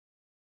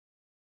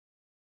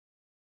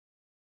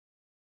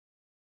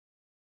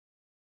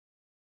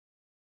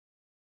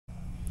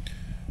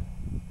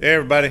Hey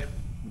everybody,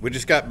 we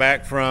just got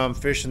back from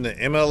fishing the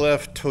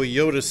MLF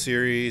Toyota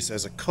series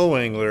as a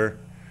co-angler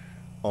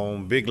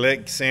on Big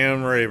Lake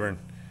Sam Rayburn,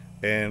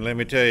 and let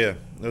me tell you,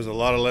 there's a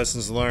lot of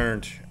lessons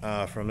learned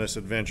from this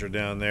adventure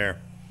down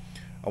there.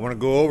 I want to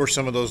go over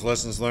some of those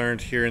lessons learned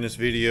here in this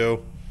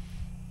video.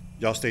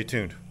 Y'all stay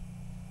tuned.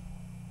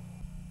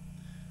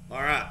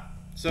 Alright,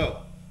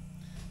 so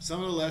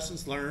some of the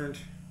lessons learned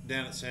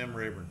down at Sam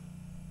Rayburn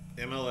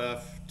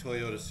MLF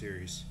Toyota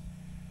series.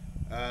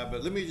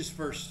 But let me just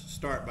first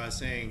start by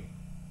saying,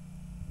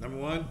 number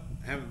one,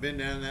 I haven't been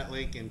down that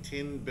lake in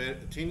 10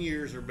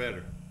 years or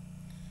better.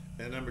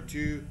 And number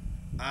two,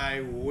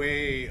 I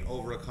way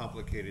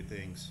overcomplicated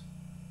things.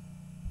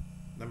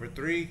 Number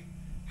three,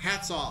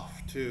 hats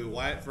off to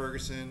Wyatt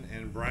Ferguson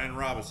and Brian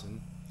Robinson.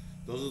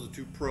 Those are the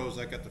two pros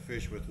I got to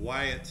fish with.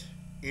 Wyatt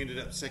ended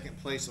up second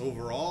place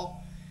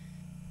overall.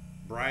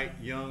 Bright,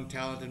 young,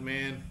 talented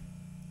man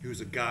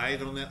who's a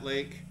guide on that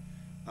lake.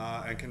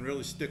 And can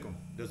really stick them.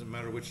 Doesn't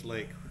matter which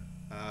lake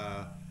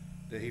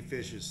that he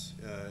fishes.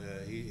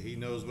 He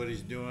knows what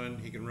he's doing.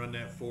 He can run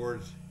that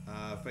forward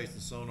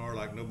facing sonar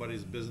like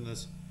nobody's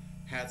business.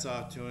 Hats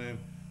off to him.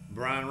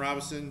 Brian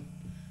Robinson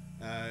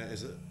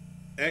is an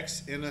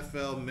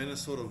ex-NFL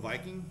Minnesota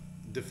Viking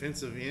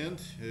defensive end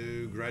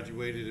who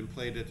graduated and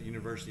played at the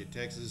University of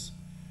Texas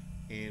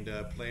and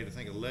played, I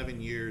think,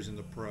 11 years in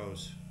the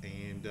pros.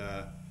 And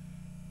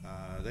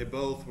they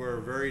both were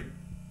very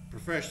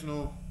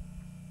professional,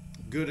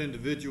 good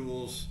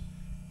individuals,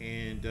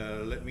 and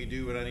let me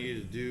do what I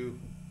needed to do,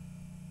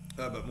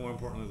 but more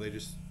importantly, they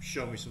just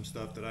showed me some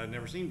stuff that I'd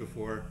never seen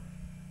before,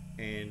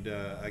 and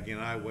again,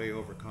 I way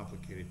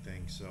overcomplicated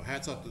things. So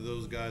hats off to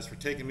those guys for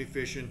taking me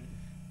fishing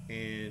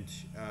and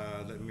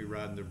letting me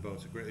ride in their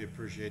boats. I greatly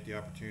appreciate the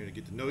opportunity to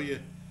get to know you,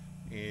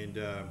 and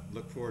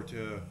look forward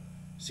to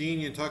seeing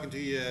you and talking to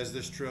you as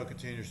this trail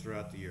continues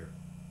throughout the year.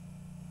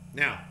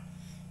 Now,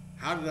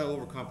 how did I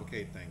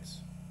overcomplicate things?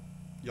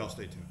 Y'all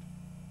stay tuned.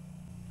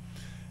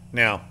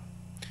 Now,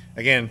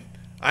 again,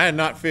 I had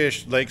not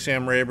fished Lake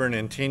Sam Rayburn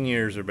in 10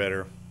 years or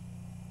better,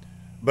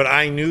 but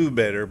I knew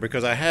better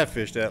because I have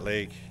fished that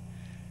lake,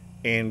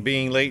 and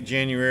being late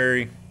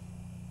January,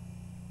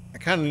 I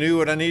kind of knew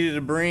what I needed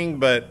to bring,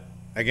 but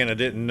again, I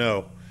didn't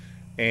know.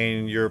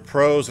 And your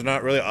pros are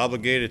not really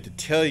obligated to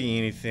tell you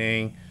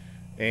anything,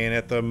 and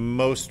at the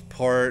most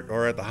part,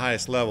 or at the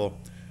highest level,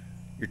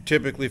 you're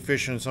typically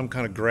fishing some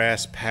kind of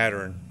grass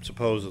pattern,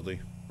 supposedly,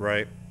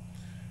 right?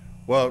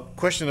 Well,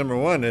 question number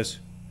one is,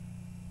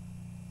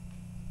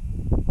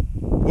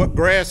 what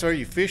grass are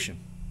you fishing?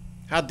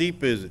 How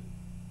deep is it?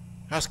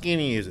 How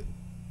skinny is it?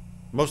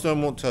 Most of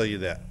them won't tell you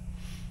that.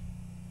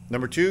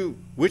 Number two,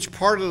 which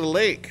part of the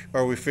lake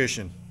are we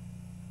fishing?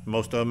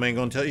 Most of them ain't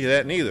gonna tell you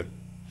that neither.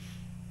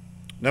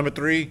 Number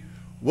three,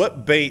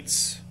 what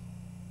baits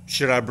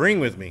should I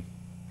bring with me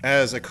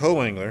as a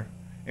co-angler,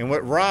 and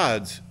what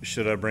rods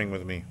should I bring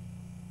with me?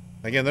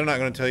 Again, they're not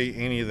gonna tell you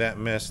any of that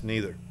mess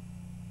neither.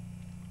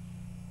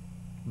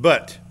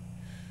 But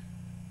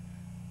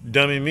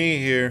dummy me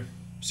here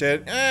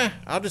said,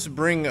 I'll just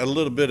bring a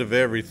little bit of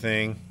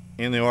everything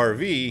in the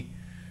RV,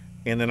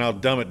 and then I'll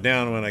dumb it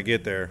down when I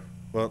get there.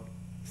 Well,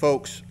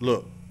 folks,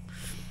 look,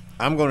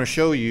 I'm going to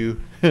show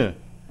you.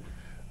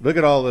 Look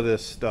at all of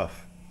this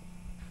stuff.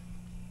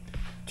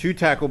 2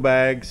 tackle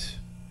bags,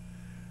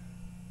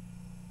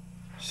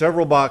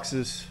 several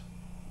boxes,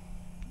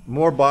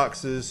 more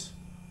boxes,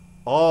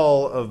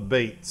 all of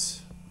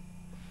baits.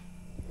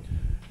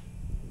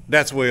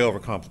 That's way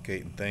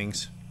overcomplicating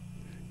things.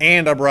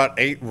 And I brought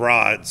 8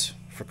 rods.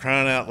 For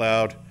crying out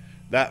loud,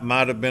 that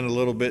might have been a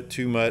little bit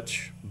too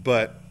much,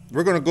 but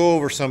we're going to go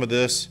over some of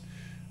this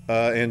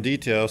in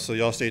detail, so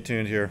y'all stay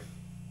tuned here.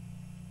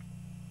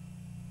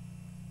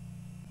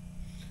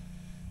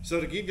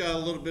 So to give y'all a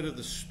little bit of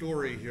the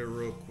story here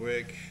real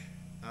quick,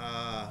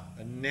 a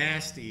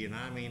nasty, and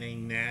I mean a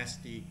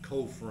nasty,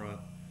 cold front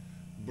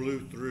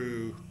blew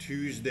through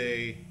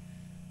Tuesday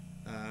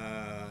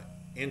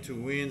into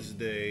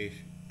Wednesday,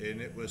 and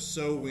it was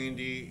so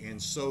windy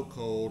and so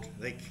cold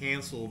they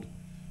canceled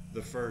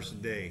the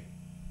first day.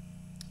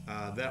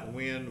 That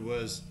wind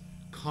was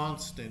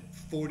constant,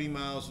 40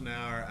 miles an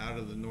hour out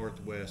of the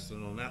northwest,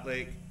 and on that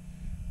lake,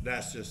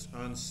 that's just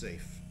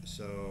unsafe.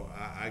 So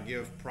I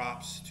give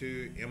props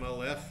to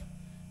MLF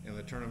and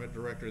the tournament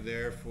director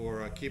there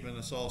for keeping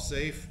us all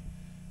safe.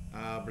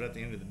 But at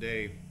the end of the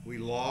day, we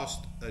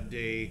lost a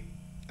day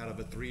out of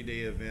a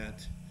 3-day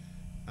event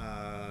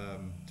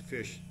to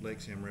fish Lake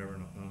Sam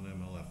Rayburn on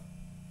MLF.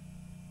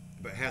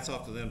 But hats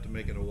off to them to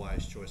make it a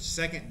wise choice.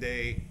 Second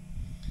day,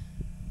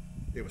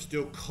 it was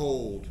still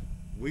cold.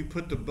 We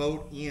put the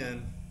boat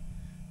in,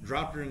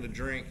 dropped her in the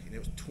drink, and it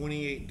was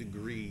 28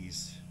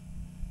 degrees.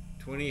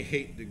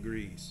 28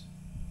 degrees.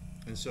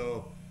 And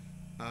so,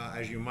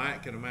 as you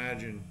might can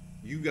imagine,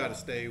 you got to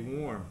stay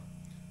warm.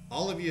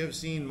 All of you have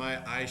seen my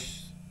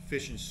ice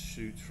fishing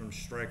suits from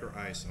Striker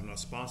Ice. I'm not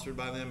sponsored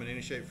by them in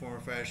any shape, form,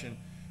 or fashion,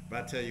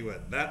 but I tell you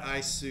what, that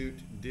ice suit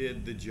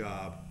did the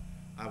job.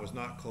 I was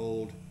not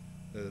cold.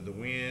 The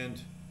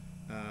wind,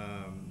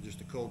 just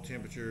the cold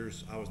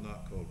temperatures, I was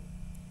not cold.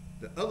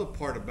 The other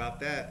part about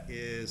that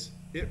is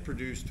it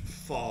produced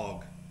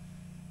fog.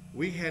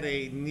 We had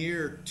a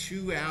near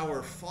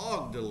 2-hour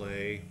fog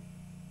delay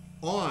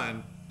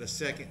on the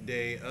second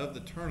day of the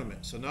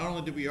tournament. So not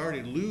only did we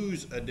already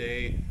lose a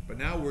day, but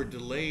now we're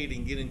delayed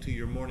in getting to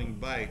your morning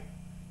bite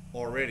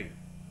already.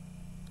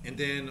 And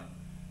then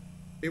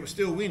it was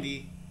still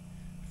windy,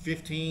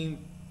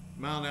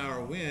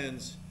 15-mile-an-hour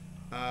winds,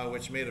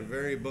 which made a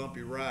very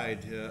bumpy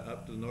ride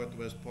up to the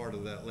northwest part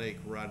of that lake,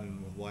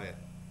 riding with Wyatt.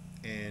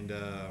 And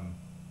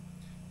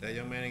that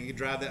young man, he could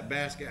drive that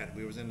Basscat.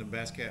 We was in the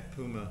Basscat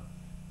Puma,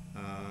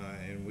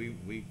 and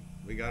we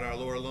got our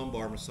lower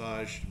lumbar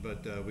massaged,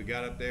 but we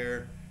got up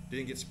there,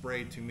 didn't get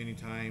sprayed too many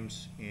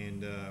times,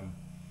 and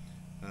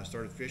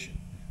started fishing.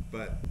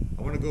 But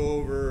I want to go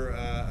over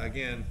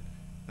again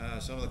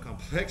some of the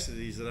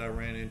complexities that I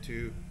ran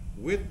into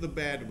with the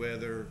bad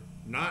weather,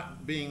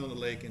 not being on the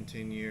lake in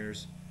 10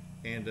 years.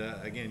 And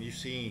again, you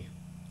see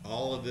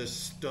all of this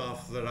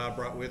stuff that I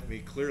brought with me.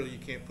 Clearly you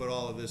can't put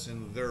all of this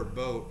in their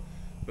boat,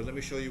 but let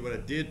me show you what I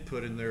did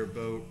put in their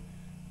boat,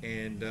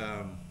 and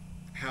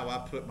how I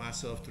put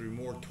myself through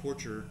more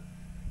torture.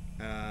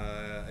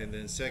 And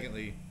then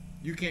secondly,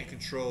 you can't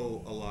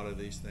control a lot of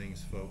these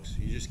things, folks.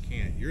 You just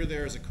can't. You're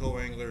there as a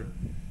co-angler.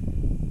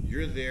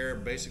 You're there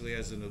basically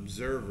as an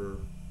observer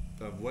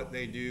of what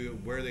they do,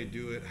 where they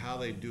do it, how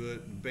they do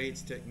it,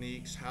 baits,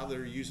 techniques, how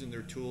they're using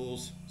their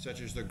tools,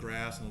 such as their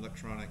grass and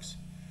electronics,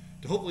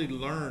 to hopefully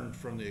learn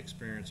from the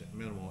experience at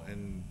minimal.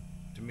 And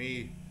to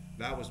me,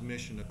 that was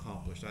mission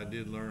accomplished. I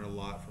did learn a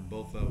lot from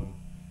both of them,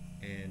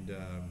 and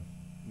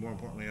more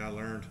importantly, I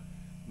learned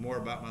more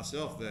about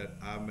myself, that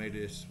I made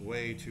this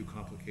way too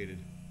complicated,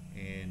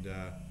 and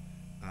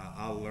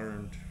I will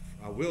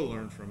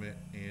learn from it,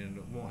 and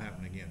it won't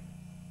happen again.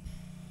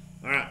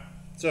 All right,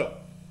 so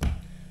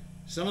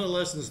some of the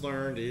lessons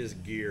learned is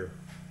gear.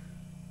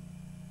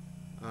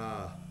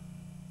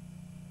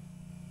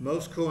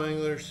 Most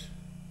co-anglers,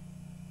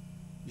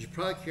 you should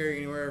probably carry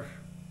anywhere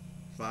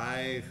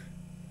 5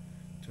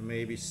 to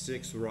maybe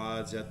 6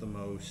 rods at the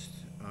most.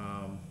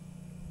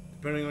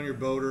 Depending on your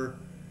boater,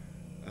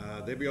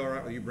 they'd be all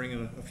right with you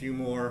bringing a few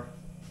more.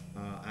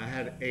 I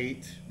had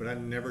 8, but I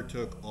never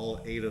took all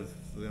 8 of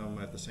them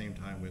at the same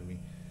time with me.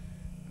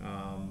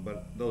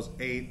 But those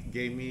 8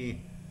 gave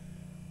me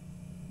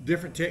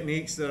different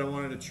techniques that I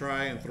wanted to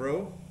try and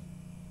throw.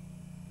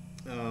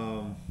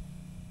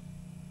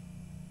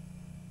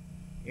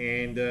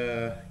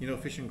 You know,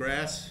 fishing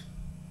grass,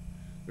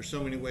 there's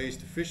so many ways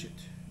to fish it.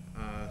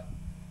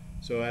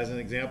 So as an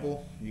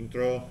example, you can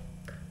throw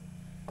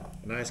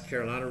a nice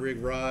Carolina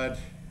rig rod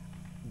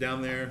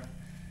down there.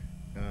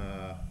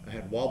 I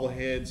had wobble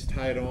heads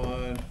tied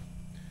on,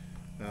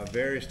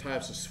 various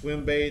types of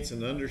swim baits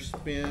and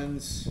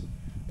underspins.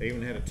 I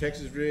even had a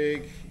Texas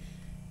rig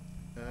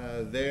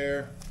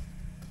there,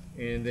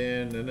 and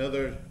then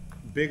another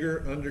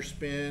bigger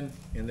underspin,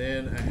 and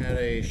then I had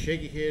a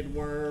shaky head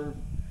worm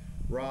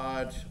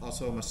rod,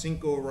 also a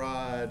Masinko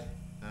rod,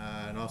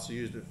 and also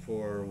used it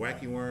for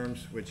wacky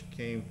worms, which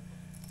came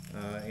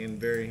in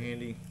very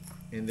handy.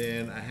 And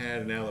then I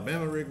had an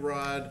Alabama rig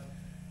rod,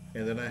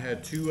 and then I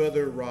had 2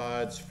 other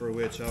rods for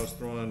which I was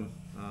throwing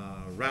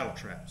rattle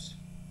traps.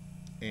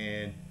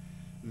 And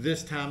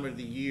this time of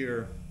the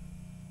year,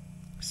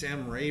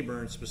 Sam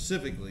Rayburn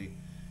specifically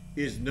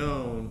is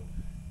known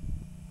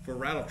for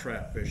rattle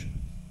trap fishing.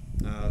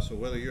 So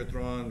whether you're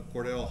throwing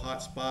Cordell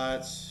hot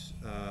spots,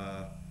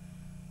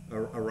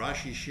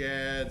 Arashi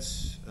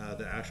shads,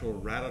 the actual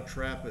rattle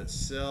trap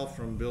itself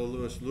from Bill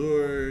Lewis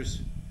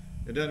Lures,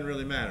 it doesn't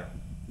really matter.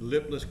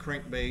 Lipless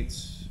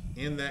crankbaits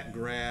in that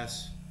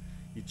grass,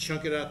 you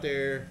chunk it out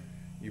there,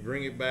 you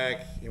bring it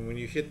back, and when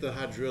you hit the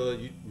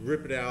hydrilla, you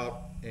rip it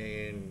out,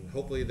 and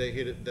hopefully they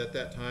hit it at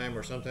that time,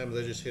 or sometimes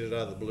they just hit it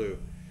out of the blue.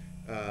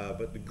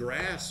 But the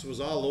grass was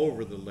all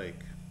over the lake,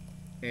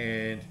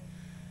 and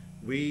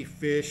we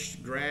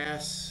fished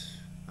grass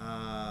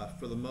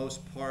for the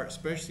most part,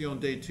 especially on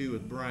day 2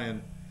 with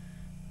Brian,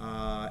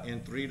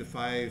 in 3 to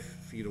 5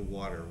 feet of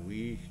water.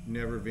 We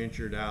never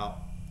ventured out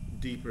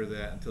deeper than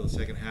that until the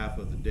second half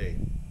of the day.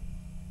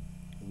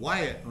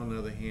 Wyatt, on the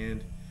other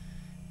hand,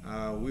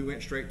 we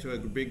went straight to a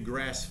big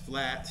grass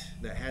flat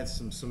that had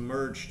some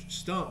submerged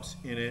stumps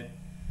in it,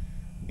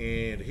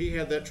 and he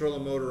had that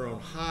trolling motor on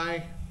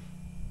high,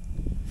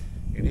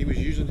 and he was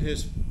using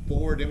his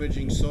forward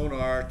imaging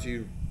sonar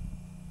to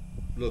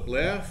look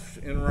left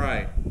and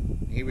right.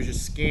 He was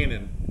just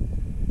scanning,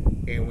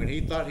 and when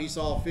he thought he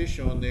saw a fish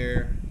on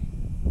there,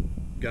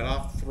 got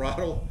off the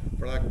throttle,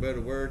 for lack of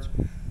better words,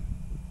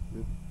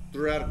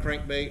 threw out a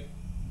crankbait,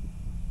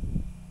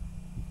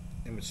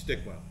 and would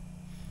stick one.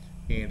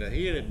 And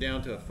he had it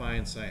down to a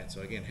fine science.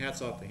 So again,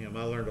 hats off to him.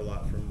 I learned a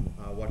lot from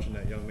watching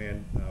that young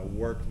man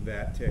work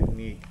that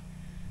technique.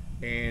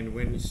 And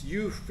when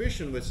you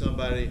fishing with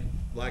somebody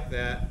like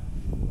that,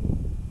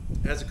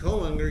 as a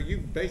co-angler, you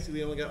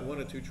basically only got 1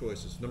 or 2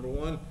 choices. Number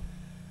 1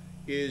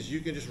 is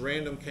you can just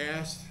random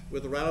cast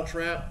with a rattle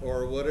trap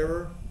or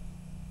whatever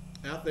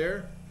out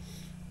there,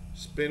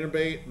 spinner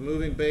bait,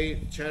 moving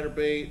bait, chatter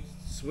bait,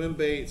 swim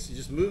baits,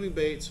 just moving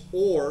baits,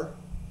 or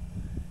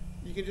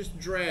you can just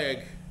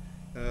drag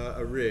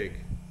a rig,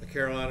 a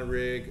Carolina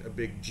rig, a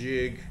big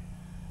jig,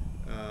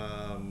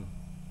 and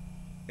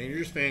you're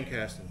just fan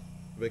casting,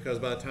 because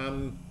by the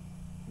time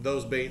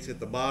those baits hit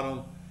the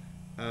bottom,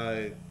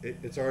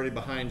 it's already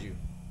behind you,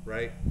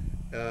 right?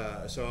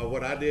 So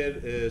what I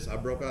did is I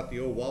broke out the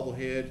old wobble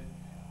head,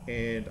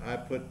 and I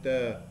put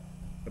a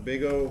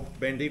big old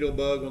bandito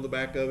bug on the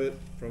back of it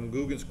from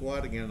Guggen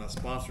Squad. Again, not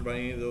sponsored by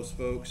any of those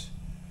folks.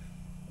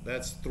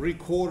 That's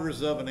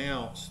 3/4 of an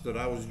ounce that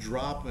I was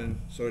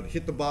dropping, so it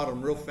hit the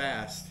bottom real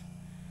fast.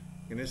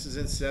 And this is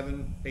in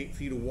 7-8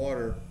 feet of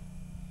water,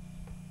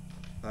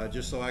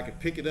 just so I could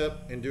pick it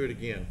up and do it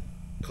again.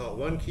 Caught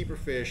one keeper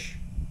fish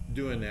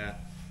doing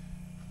that,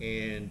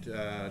 and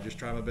just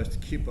try my best to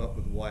keep up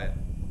with Wyatt.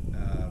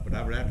 But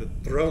I would have to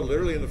throw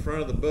literally in the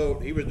front of the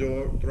boat. He was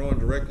throwing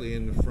directly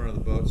in the front of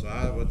the boat, so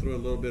I would throw a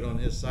little bit on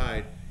his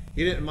side.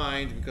 He didn't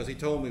mind, because he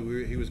told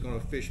me he was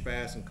going to fish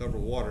fast and cover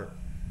water.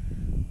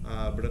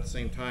 But at the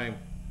same time,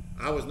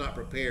 I was not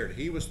prepared.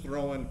 He was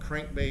throwing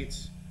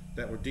crankbaits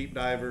that were deep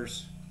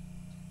divers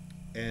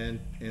and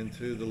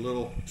into the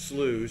little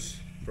sloughs,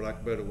 for lack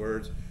of better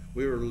words.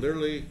 We were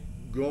literally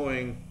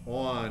going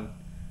on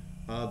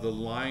the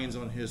lines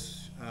on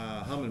his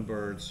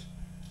hummingbirds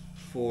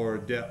for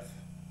depth,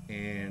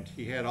 and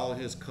he had all of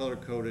his color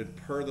coded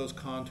per those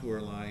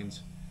contour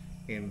lines,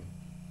 and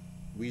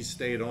we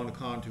stayed on the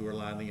contour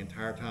line the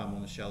entire time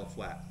on the shallow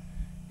flat.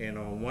 And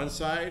on one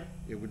side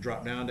it would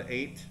drop down to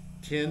 8,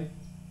 10,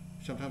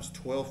 sometimes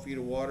 12 feet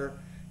of water,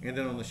 and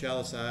then on the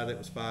shallow side it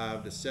was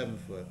 5 to 7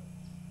 foot.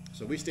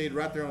 So we stayed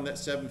right there on that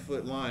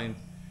 7-foot line,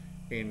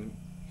 and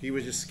he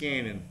was just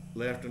scanning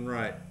left and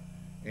right,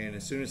 and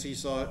as soon as he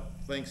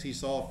thinks he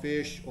saw a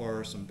fish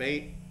or some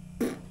bait,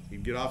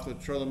 he'd get off the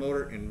trolling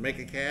motor and make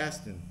a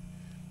cast and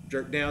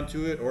jerk down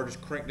to it, or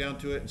just crank down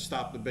to it and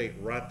stop the bait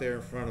right there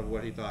in front of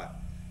what he thought,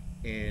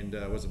 and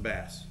was a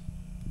bass.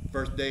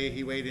 First day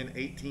he weighed in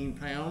 18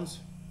 pounds.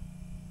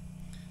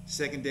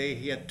 Second day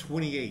he had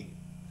 28,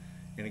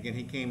 and again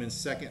he came in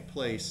second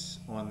place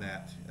on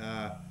that.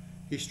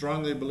 He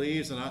strongly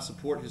believes, and I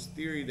support his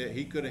theory, that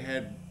he could have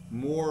had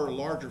more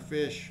larger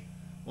fish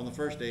on the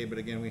first day, but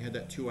again we had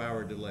that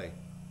 2-hour delay.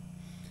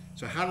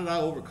 So how did I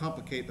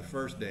overcomplicate the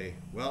first day?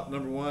 Well,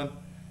 number one,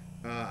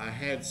 I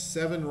had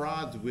 7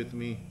 rods with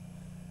me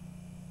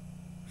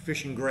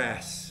fishing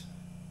grass.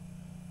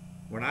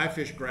 When I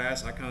fish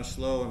grass, I kind of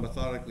slow and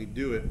methodically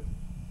do it.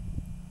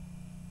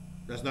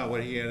 That's not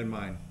what he had in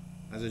mind.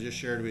 As I just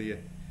shared with you,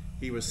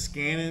 he was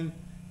scanning,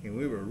 and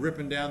we were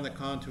ripping down the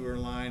contour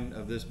line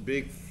of this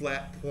big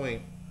flat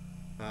point,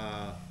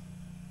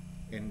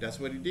 and that's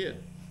what he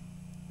did.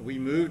 We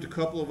moved a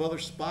couple of other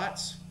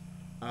spots.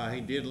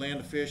 He did land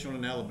a fish on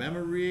an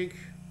Alabama rig,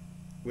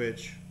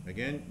 which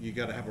again, you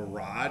got to have a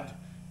rod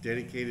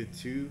dedicated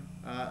to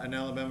an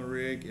Alabama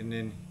rig. And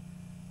then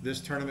this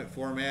tournament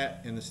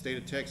format in the state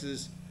of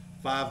Texas,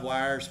 5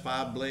 wires,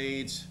 5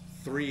 blades,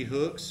 3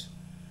 hooks.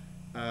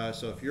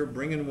 So if you're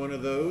bringing one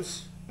of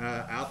those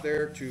out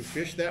there to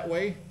fish that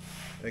way,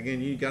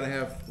 again, you got to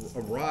have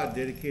a rod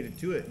dedicated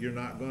to it. You're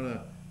not going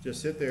to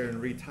just sit there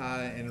and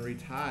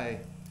retie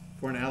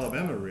for an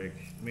Alabama rig.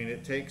 I mean,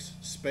 it takes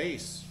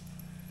space.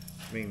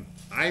 I mean,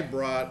 I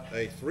brought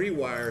a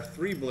 3-wire,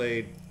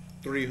 3-blade,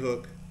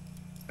 3-hook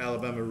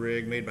Alabama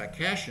rig made by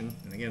Cashin,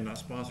 and again, not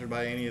sponsored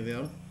by any of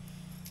them.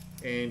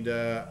 And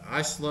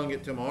I slung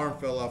it till my arm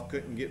fell off,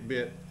 couldn't get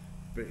bit.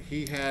 But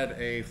he had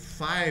a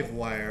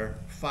 5-wire,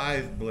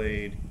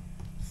 5-blade,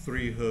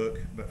 3-hook,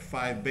 but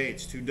 5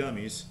 baits, 2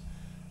 dummies,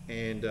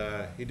 and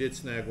he did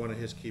snag one of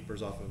his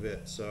keepers off of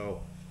it.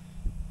 So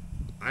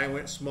I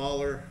went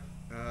smaller,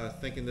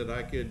 thinking that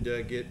I could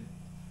get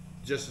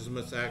just as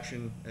much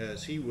action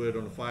as he would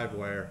on a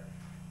 5-wire,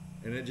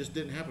 and it just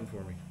didn't happen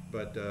for me.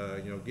 But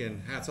you know,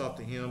 again, hats off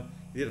to him.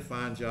 He did a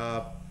fine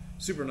job.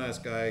 Super nice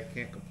guy,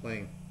 can't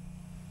complain.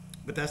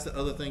 But that's the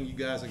other thing you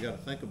guys have got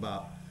to think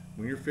about.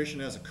 When you're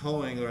fishing as a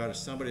co-angler out of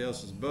somebody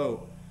else's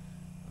boat,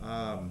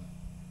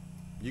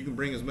 you can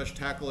bring as much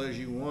tackle as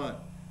you want,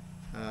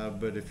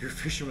 but if you're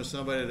fishing with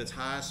somebody that's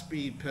high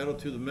speed, pedal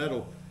to the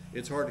metal,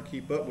 it's hard to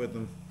keep up with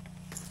them.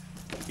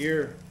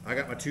 Here, I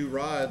got my 2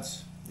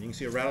 rods. You can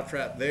see a rattle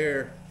trap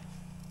there,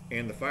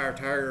 and the Fire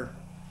Tiger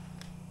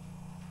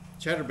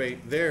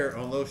chatterbait there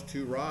on those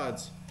 2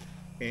 rods,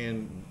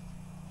 and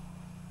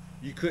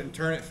you couldn't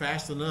turn it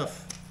fast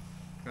enough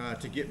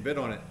to get bit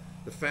on it.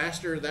 The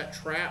faster that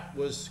trap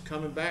was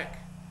coming back,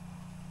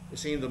 it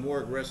seemed the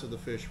more aggressive the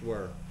fish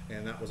were,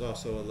 and that was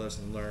also a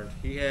lesson learned.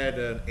 He had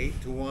an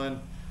 8-to-1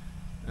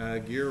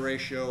 gear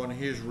ratio on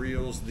his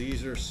reels.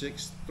 These are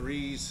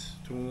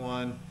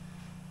 6.3s-to-1,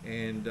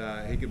 and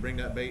he could bring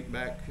that bait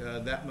back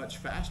that much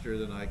faster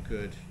than I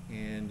could,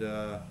 and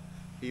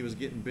he was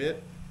getting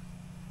bit.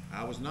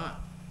 I was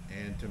not,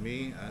 and to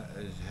me,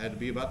 it had to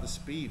be about the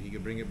speed. He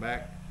could bring it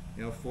back,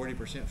 you know,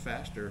 40%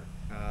 faster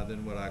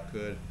than what I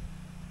could,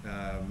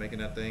 making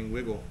that thing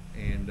wiggle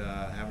and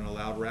having a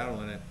loud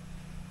rattle in it.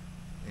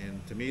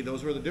 And to me,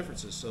 those were the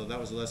differences. So that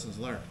was the lessons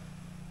learned.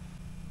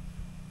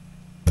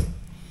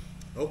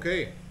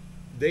 Okay,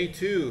 day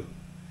 2,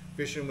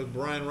 fishing with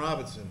Brian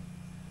Robinson.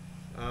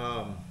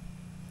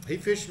 He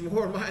fished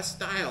more my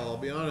style, I'll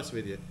be honest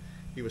with you.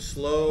 He was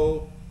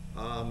slow,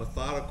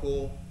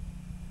 methodical,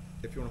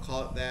 if you want to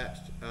call it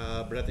that.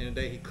 But at the end of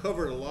the day, he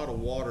covered a lot of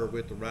water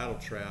with the rattle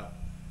trap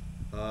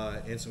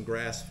and some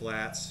grass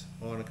flats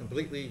on a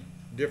completely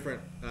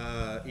different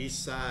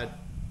east side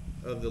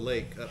of the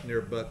lake up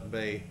near Buck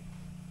Bay.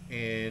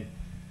 And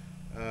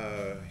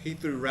he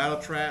threw rattle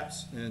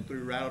traps and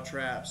threw rattle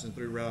traps and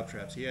threw rattle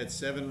traps. He had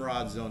 7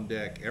 rods on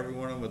deck, every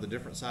one of them with a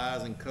different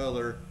size and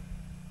color,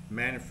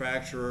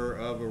 manufacturer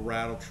of a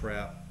rattle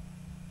trap.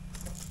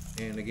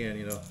 And again,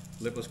 you know,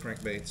 lipless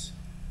crankbaits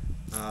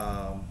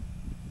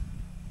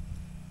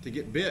to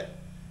get bit.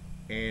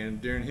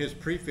 And during his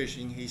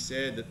pre-fishing, he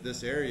said that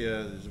this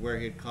area is where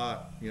he had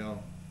caught, you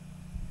know,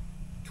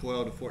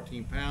 12 to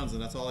 14 pounds,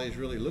 and that's all he's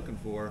really looking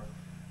for.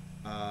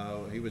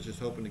 He was just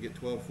hoping to get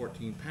 12,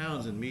 14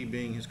 pounds, and me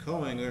being his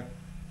co-angler,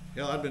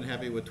 hell, I'd been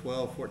happy with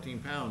 12, 14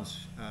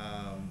 pounds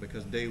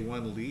because day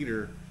one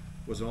leader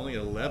was only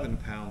 11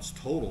 pounds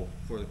total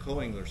for the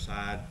co-angler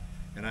side,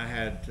 and I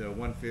had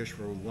one fish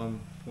for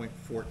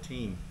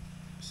 1.14.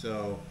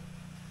 So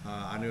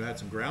I knew I had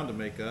some ground to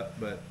make up,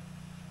 but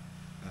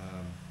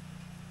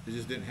it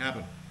just didn't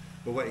happen.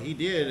 But what he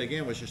did,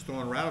 again, was just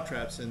throwing rattle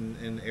traps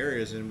in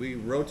areas, and we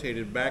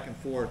rotated back and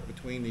forth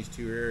between these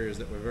two areas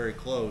that were very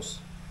close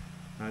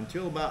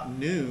until about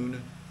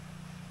noon.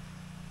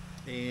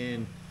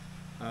 And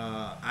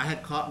I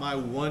had caught my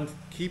one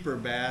keeper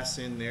bass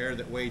in there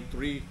that weighed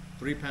 3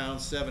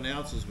 pounds 7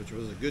 ounces, which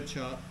was a good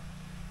chunk,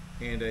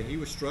 and he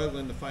was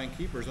struggling to find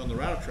keepers on the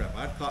rattle trap.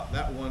 I'd caught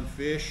that one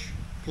fish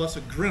plus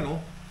a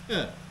grinnell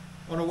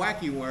on a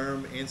wacky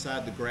worm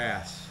inside the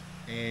grass.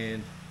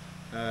 And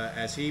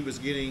as he was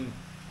getting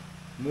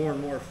more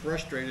and more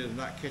frustrated of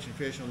not catching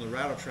fish on the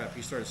rattle trap,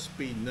 he started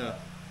speeding up,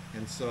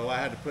 and so I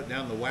had to put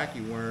down the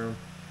wacky worm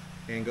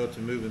and go to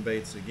moving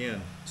baits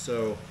again.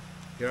 So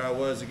here I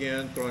was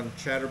again, throwing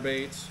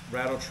chatterbaits,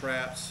 rattle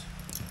traps,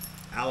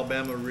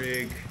 Alabama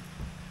rig,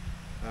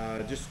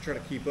 just to try to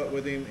keep up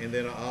with him. And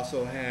then I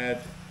also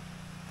had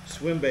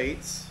swim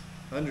baits,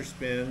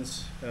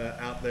 underspins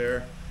out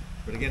there.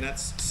 But again,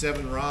 that's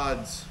 7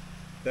 rods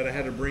that I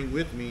had to bring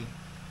with me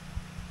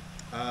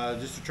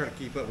just to try to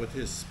keep up with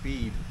his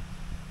speed.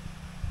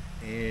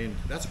 And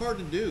that's hard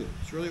to do.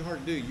 It's really hard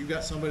to do. You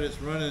got somebody that's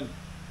running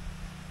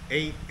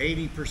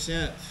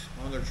 80%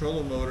 on their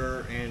trolling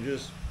motor and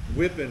just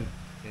whipping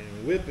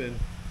and whipping,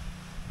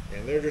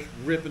 and they're just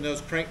ripping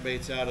those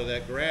crankbaits out of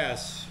that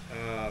grass.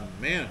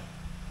 Man,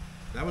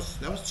 that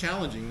was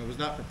challenging. I was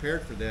not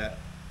prepared for that.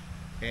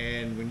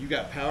 And when you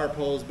got power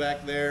poles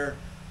back there,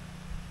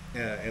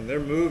 and they're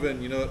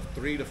moving, you know, at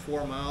 3 to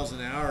 4 miles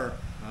an hour,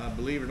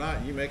 believe it or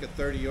not, you make a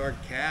 30-yard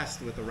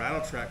cast with a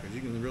rattle trap because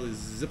you can really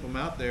zip them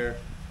out there.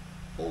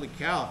 Holy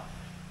cow!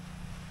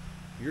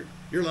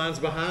 Your line's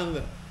behind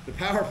the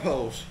power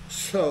poles.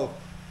 So,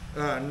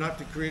 not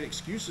to create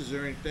excuses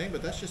or anything,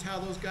 but that's just how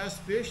those guys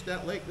fish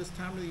that lake this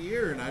time of the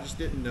year, and I just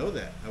didn't know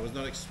that. I was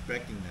not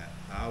expecting that.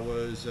 I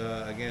was,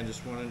 again,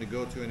 just wanting to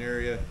go to an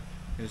area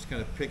and just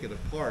kind of pick it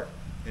apart,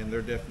 and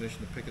their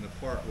definition of picking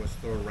apart was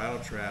throw a rattle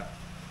trap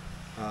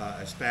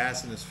as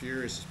fast and as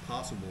furious as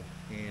possible.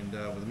 And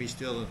with me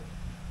still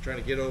trying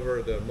to get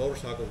over the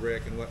motorcycle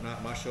wreck and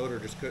whatnot, my shoulder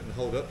just couldn't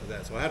hold up to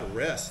that, so I had to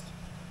rest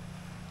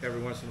every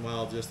once in a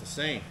while just the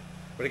same.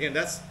 But again,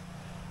 that's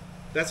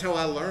how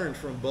I learned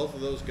from both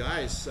of those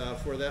guys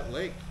for that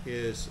lake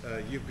is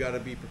you've got to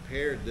be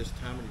prepared this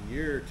time of the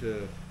year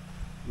to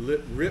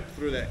rip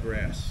through that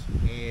grass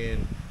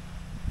and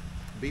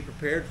be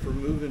prepared for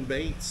moving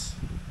baits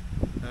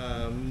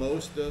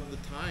most of the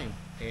time.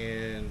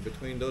 And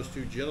between those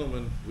two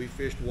gentlemen, we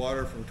fished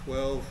water from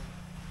 12,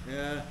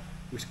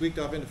 we squeaked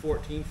off into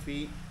 14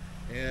 feet,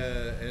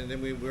 and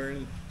then we were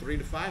in 3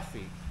 to 5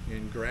 feet,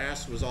 and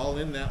grass was all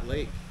in that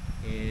lake.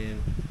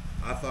 And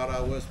I thought I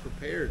was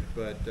prepared,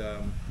 but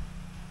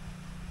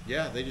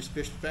yeah, they just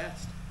fished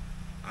fast.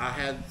 I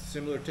had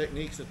similar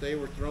techniques that they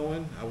were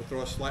throwing. I would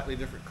throw a slightly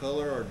different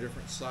color or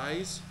different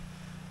size,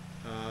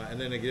 and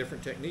then a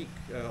different technique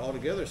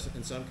altogether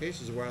in some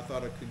cases where I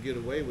thought I could get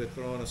away with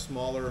throwing a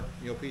smaller,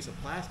 you know, piece of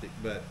plastic.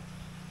 But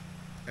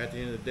at the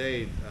end of the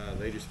day,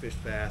 they just fished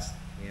fast,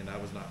 and I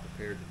was not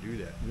prepared to do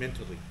that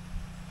mentally.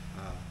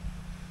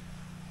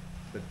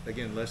 But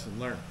again, lesson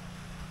learned.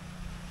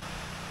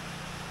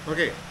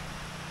 Okay,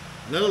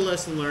 another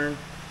lesson learned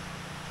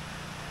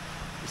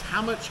is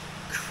how much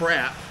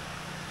crap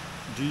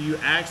do you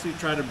actually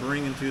try to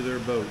bring into their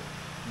boat.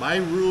 By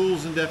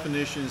rules and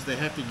definitions, they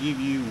have to give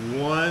you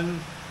one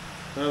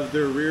of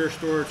their rear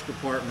storage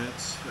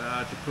compartments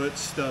to put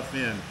stuff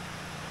in.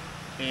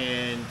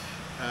 And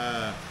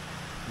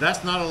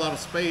that's not a lot of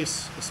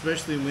space,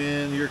 especially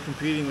when you're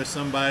competing with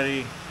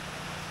somebody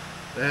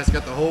that has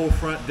got the whole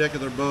front deck of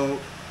their boat,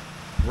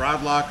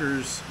 rod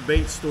lockers,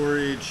 bait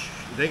storage.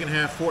 They can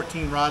have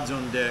 14 rods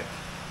on deck.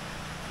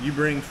 You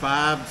bring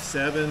 5,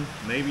 7,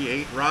 maybe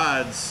 8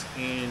 rods,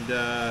 and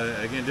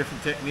again,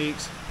 different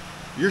techniques.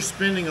 You're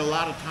spending a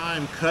lot of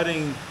time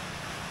cutting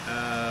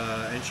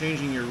and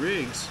changing your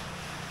rigs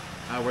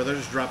where they're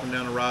just dropping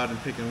down a rod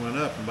and picking one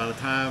up. And by the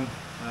time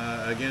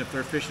Again, if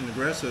they're fishing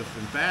aggressive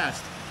and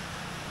fast,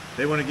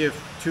 they want to give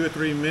 2 or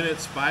 3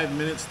 minutes, 5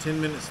 minutes, 10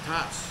 minutes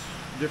tops,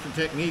 different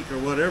technique or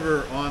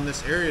whatever on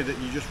this area that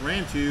you just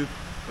ran to.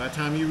 By the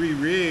time you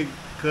re-rig,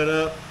 cut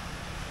up,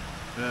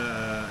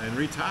 and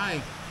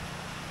retie,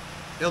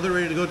 they're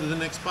ready to go to the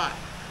next spot.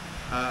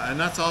 And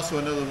that's also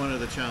another one of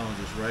the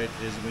challenges, right?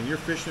 Is when you're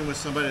fishing with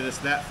somebody that's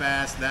that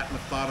fast, that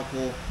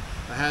methodical,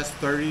 that has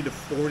 30 to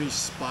 40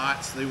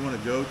 spots they want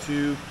to go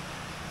to,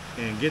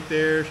 and get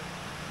there,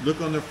 look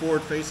on their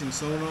forward-facing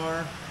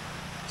sonar,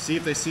 see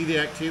if they see the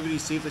activity,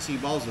 see if they see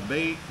balls of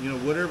bait, you know,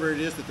 whatever it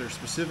is that they're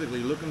specifically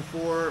looking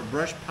for,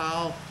 brush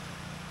pile,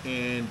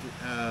 and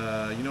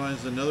you know,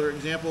 as another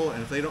example,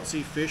 and if they don't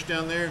see fish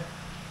down there,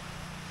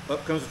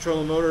 up comes the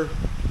trolling motor,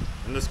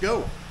 and let's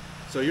go.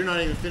 So you're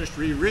not even finished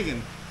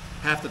re-rigging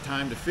half the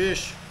time to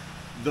fish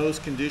those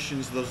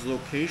conditions, those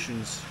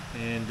locations,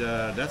 and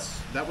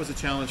that was a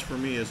challenge for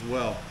me as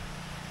well.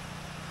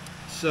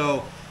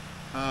 So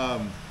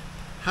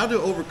how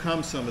to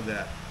overcome some of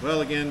that?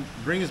 Well, again,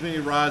 bring as many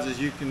rods as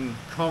you can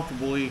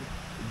comfortably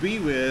be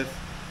with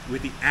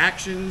the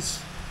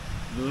actions,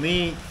 the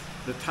length,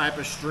 the type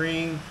of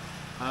string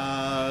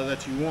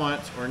that you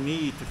want or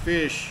need to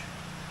fish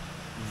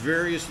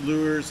various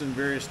lures and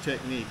various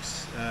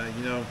techniques.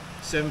 You know,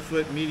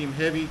 7-foot medium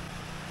heavy,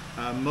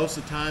 most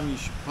of the time you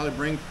should probably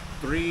bring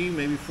 3,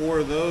 maybe 4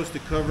 of those to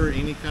cover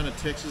any kind of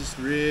Texas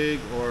rig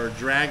or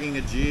dragging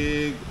a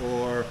jig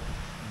or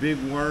big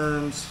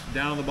worms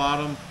down the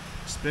bottom,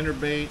 spinner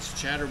baits,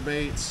 chatter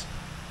baits,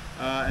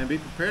 and be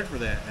prepared for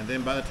that. And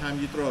then by the time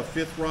you throw a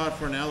 5th rod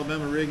for an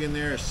Alabama rig in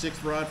there, a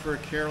 6th rod for a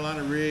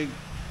Carolina rig,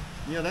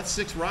 you know, that's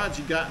 6 rods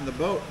you got in the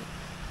boat,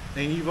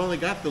 and you've only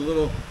got the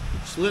little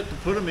slit to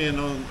put them in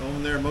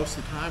on there most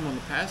of the time on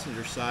the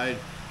passenger side.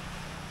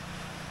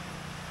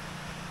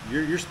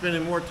 You're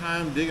spending more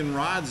time digging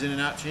rods in and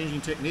out,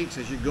 changing techniques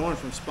as you're going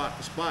from spot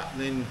to spot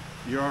than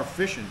you are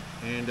fishing,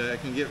 and it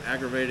can get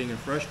aggravating and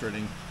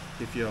frustrating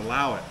if you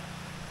allow it.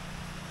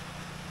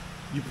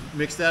 You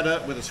mix that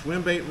up with a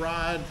swim bait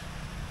rod,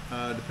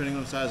 depending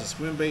on the size of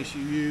swim baits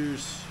you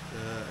use.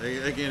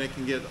 Again, it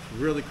can get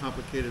really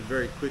complicated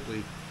very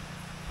quickly.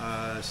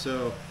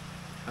 So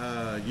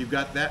you've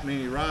got that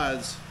many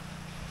rods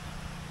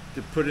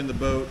to put in the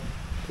boat,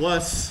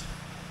 plus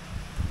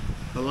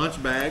a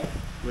lunch bag,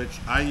 which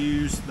I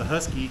use the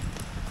Husky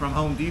from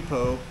Home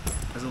Depot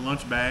as a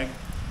lunch bag.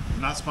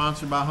 I'm not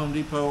sponsored by Home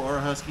Depot or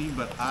Husky,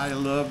 but I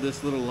love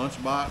this little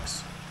lunch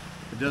box.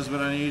 It does what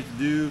I need it to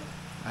do.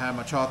 I have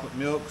my chocolate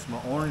milks,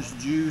 my orange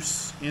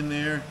juice in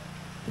there,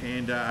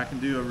 and I can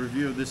do a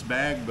review of this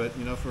bag, but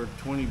you know, for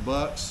 20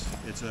 bucks,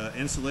 it's an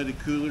insulated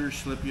cooler,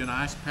 slip you an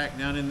ice pack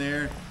down in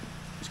there.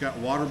 It's got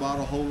water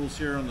bottle holders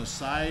here on the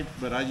side,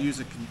 but I use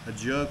a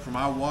jug for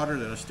my water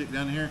that I stick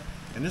down here,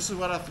 and this is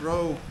what I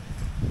throw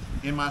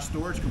in my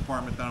storage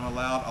compartment that I'm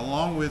allowed,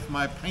 along with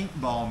my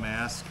paintball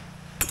mask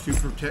to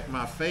protect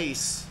my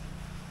face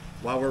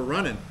while we're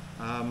running.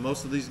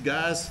 Most of these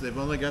guys, they've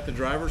only got the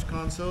driver's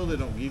console. They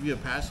don't give you a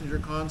passenger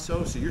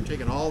console, so you're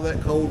taking all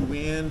that cold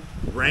wind,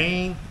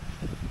 rain.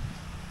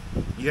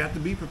 You have to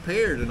be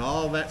prepared, and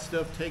all that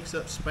stuff takes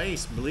up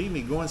space. Believe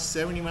me, going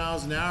 70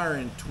 miles an hour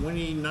in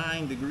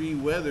 29-degree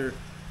weather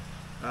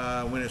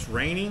when it's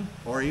raining,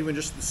 or even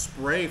just the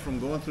spray from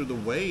going through the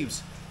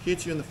waves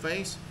hits you in the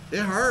face, it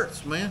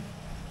hurts, man.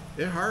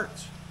 It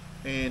hurts,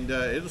 and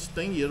it'll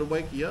sting you, it'll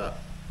wake you up,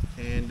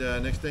 and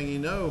next thing you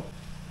know,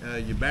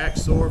 your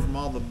back's sore from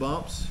all the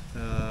bumps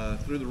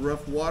through the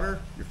rough water.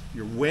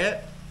 You're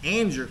wet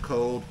and you're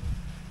cold.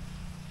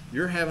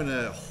 You're having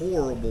a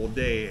horrible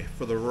day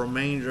for the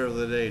remainder of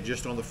the day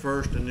just on the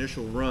first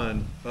initial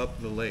run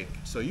up the lake.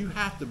 So you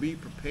have to be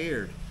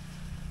prepared.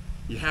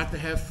 You have to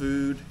have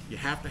food, you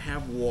have to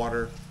have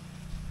water,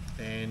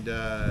 and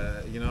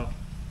you know,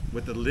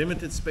 with the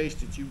limited space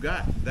that you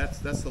got,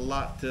 that's a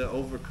lot to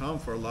overcome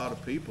for a lot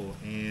of people.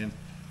 And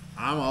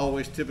I'm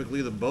always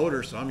typically the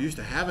boater, so I'm used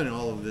to having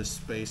all of this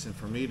space, and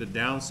for me to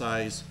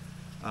downsize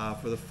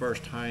for the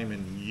first time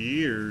in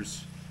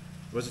years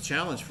was a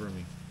challenge for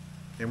me.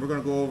 And we're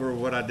going to go over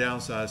what I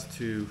downsized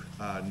to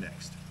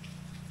next.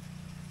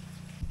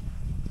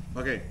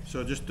 Okay,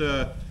 so just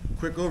a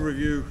quick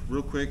overview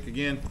real quick.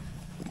 Again,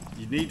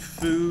 you need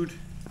food.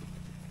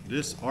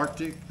 This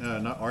Arctic,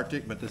 not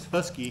Arctic, but this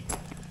Husky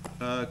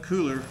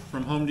cooler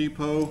from Home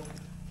Depot,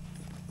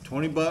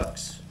 20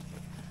 bucks.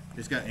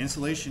 It's got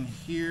insulation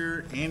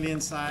here and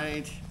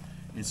inside,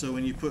 and so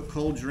when you put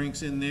cold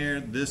drinks in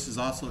there, this is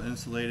also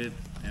insulated,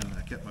 and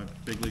I kept my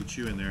Big League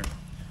Chew in there,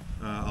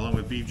 along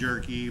with beef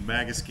jerky,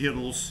 bag of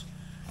Skittles,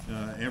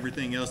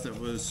 everything else that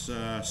was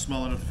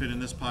small enough to fit in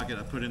this pocket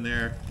I put in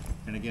there.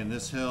 And again,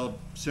 this held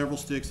several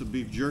sticks of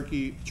beef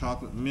jerky,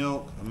 chocolate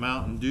milk, a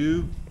Mountain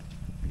Dew,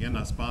 again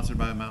not sponsored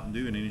by Mountain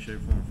Dew in any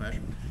shape, form, or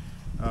fashion,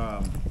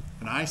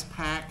 an ice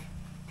pack,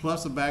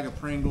 plus a bag of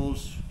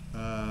Pringles,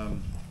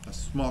 a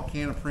small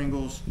can of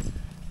Pringles,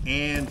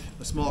 and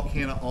a small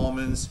can of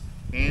almonds,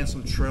 and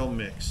some trail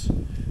mix.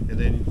 And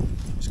then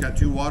it's got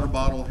 2 water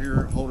bottle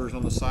here holders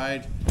on the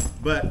side,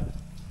 but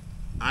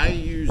I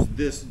use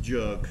this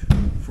jug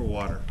for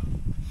water.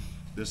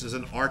 This is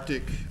an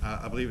Arctic,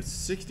 I believe it's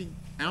 60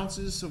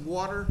 ounces of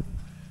water,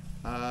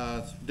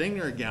 dang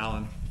near a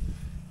gallon,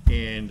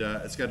 and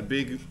it's got a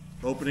big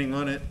opening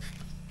on it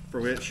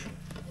for which,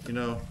 you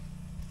know,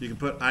 you can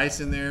put ice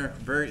in there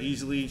very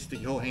easily.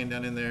 Stick your whole hand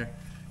down in there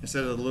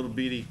instead of the little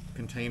beady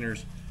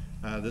containers.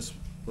 This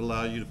will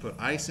allow you to put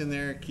ice in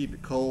there, keep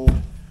it cold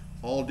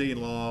all day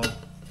long,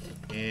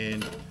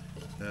 and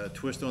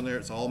twist on there.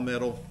 It's all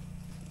metal.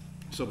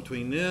 So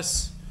between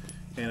this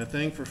and a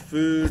thing for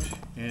food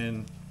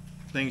and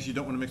things you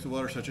don't want to mix with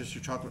water, such as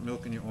your chocolate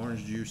milk and your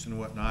orange juice and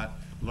whatnot,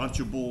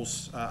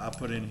 Lunchables I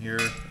put in here.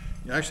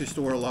 You actually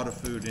store a lot of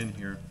food in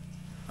here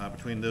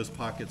between those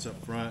pockets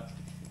up front,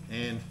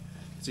 and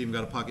it's even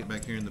got a pocket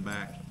back here in the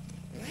back.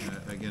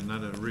 Again,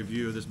 not a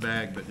review of this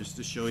bag, but just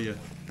to show you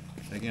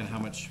again how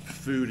much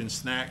food and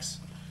snacks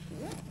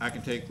I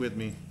can take with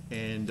me.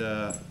 And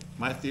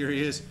my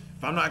theory is,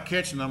 if I'm not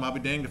catching them, I'll be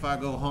danged if I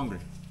go hungry.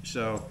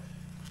 So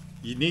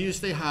you need to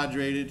stay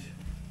hydrated,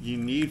 you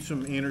need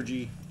some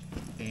energy,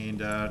 and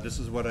this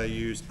is what I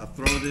use. I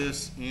throw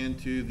this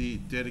into the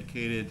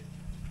dedicated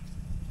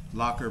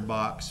locker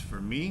box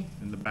for me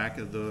in the back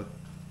of the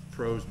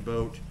pro's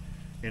boat,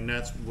 and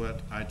that's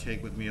what I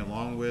take with me,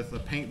 along with a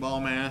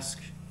paintball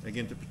mask,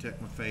 again to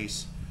protect my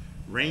face.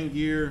 Rain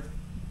gear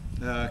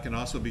can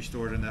also be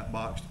stored in that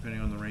box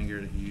depending on the rain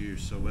gear that you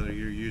use. So whether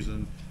you're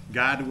using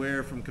guide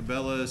wear from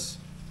Cabela's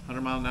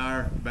 100 mile an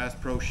hour Bass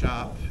Pro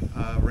Shop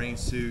rain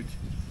suit,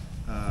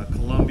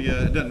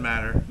 Columbia, it doesn't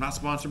matter. I'm not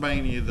sponsored by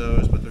any of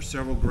those, but there's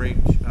several great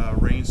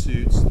rain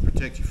suits that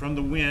protect you from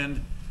the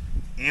wind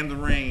and the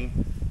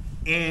rain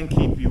and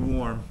keep you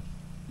warm.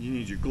 You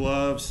need your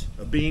gloves,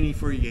 a beanie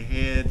for your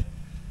head.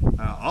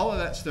 All of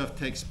that stuff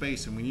takes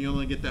space, and when you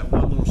only get that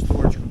one little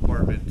storage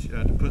compartment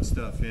to put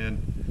stuff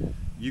in,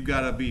 you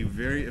got to be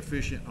very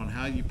efficient on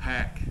how you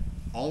pack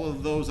all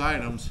of those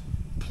items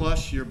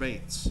plus your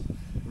baits.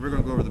 We're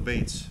going to go over the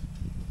baits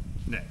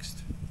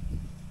next.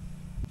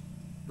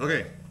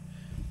 Okay,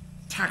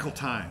 tackle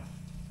time,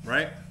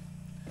 right?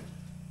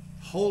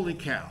 Holy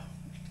cow.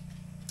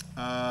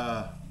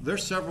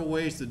 There's several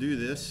ways to do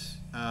this,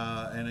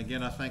 and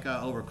again, I think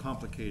I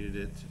overcomplicated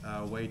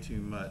it way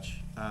too much.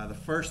 The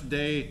first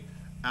day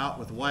out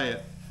with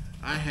Wyatt,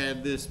 I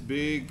had this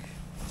big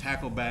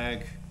tackle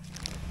bag.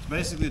 It's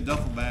basically a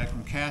duffel bag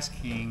from Cast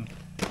King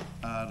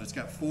that's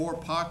got 4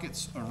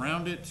 pockets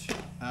around it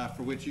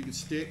for which you can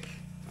stick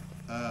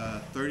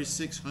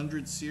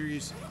 3600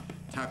 series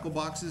tackle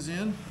boxes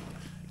in.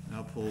 And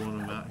I'll pull one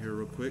of them out here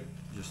real quick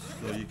just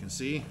so you can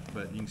see,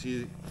 but you can see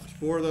there's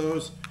 4 of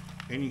those,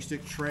 and you can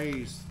stick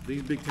trays,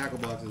 these big tackle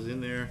boxes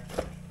in there,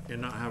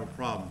 and not have a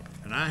problem.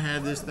 And I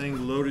had this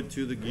thing loaded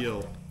to the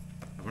gill.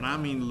 When I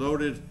mean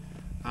loaded,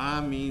 I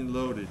mean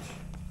loaded.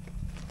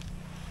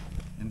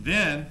 And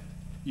then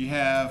you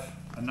have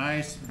a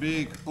nice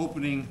big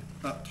opening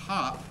up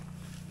top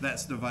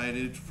that's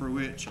divided, for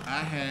which I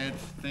had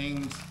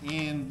things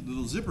in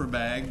little zipper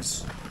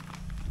bags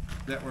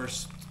that were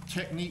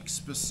technique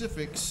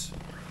specifics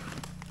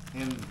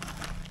and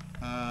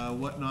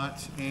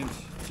whatnot. And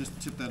just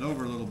tip that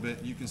over a little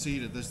bit, you can see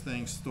that this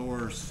thing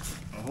stores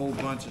a whole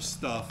bunch of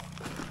stuff.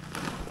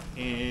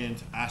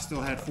 And I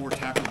still had 4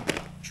 tackle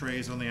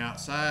trays on the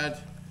outside,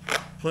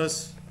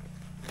 plus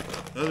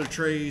other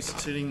trays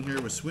sitting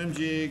here with swim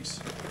jigs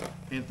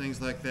and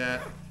things like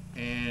that,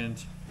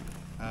 and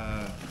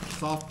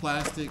soft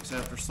plastics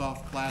after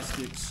soft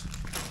plastics,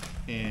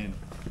 and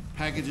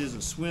packages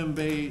of swim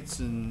baits,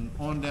 and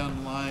on down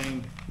the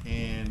line.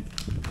 And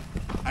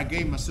I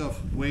gave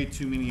myself way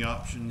too many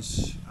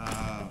options,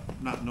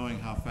 not knowing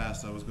how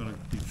fast I was going to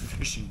be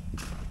fishing.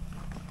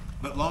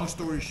 But long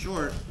story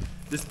short,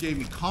 this gave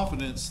me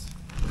confidence.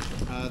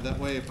 That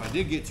way, if I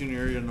did get to an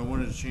area and I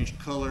wanted to change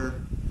color,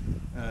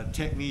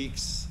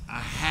 techniques, I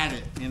had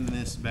it in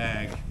this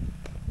bag.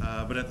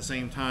 But at the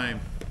same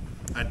time,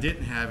 I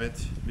didn't have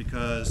it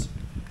because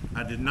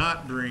I did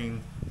not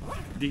bring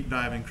deep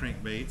diving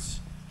crankbaits,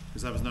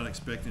 because I was not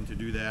expecting to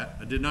do that.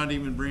 I did not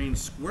even bring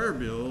square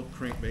bill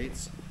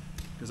crankbaits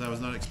because I was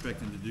not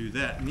expecting to do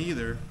that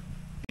neither.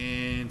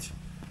 And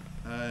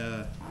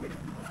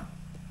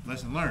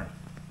lesson learned.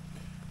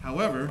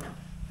 However,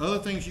 other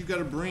things you got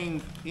to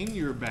bring in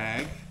your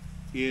bag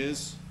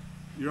is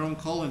your own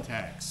culling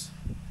tags.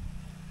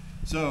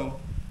 So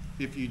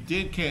if you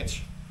did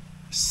catch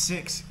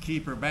 6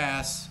 keeper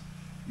bass,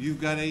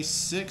 you've got a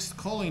 6th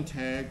culling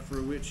tag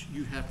for which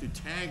you have to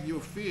tag your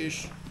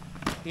fish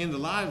in the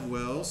live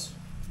wells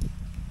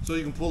so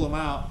you can pull them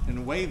out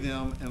and weigh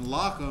them and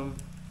lock them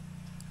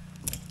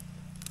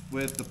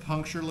with the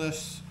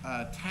punctureless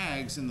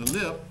tags in the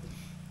lip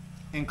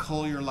and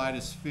cull your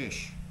lightest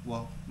fish.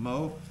 Well,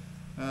 Mo,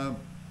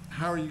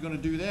 how are you going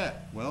to do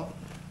that? Well,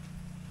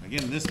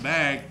 again, this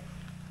bag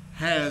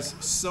has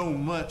so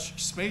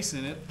much space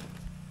in it.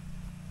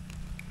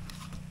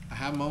 I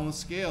have my own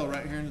scale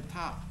right here in the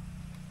top,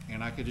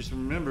 and I could just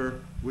remember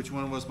which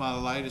one was my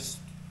lightest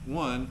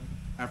one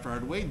after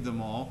I'd weighed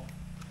them all,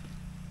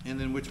 and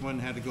then which one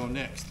had to go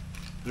next.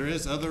 There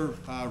is other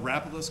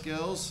Rapala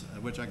scales,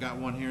 which I got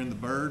one here in the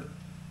Bird,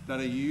 that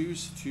I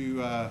use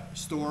to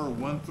store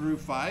 1 through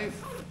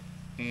 5,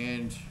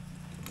 and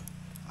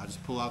I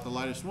just pull out the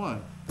lightest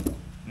one,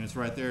 and it's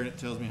right there, and it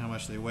tells me how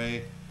much they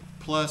weigh.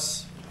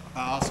 Plus,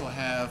 I also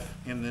have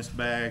in this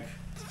bag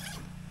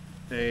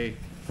a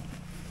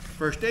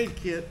first aid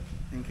kit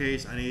in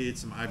case I needed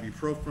some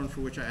ibuprofen,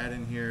 for which I add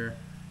in here.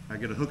 I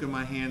get a hook in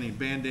my hand, any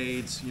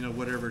band-aids, you know,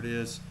 whatever it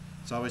is.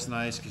 It's always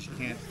nice because you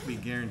can't be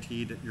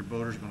guaranteed that your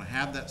boater's going to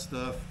have that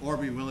stuff or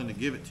be willing to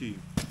give it to you.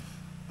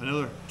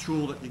 Another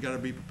tool that you got to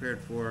be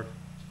prepared for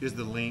is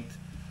the length.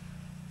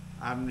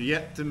 I'm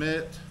yet to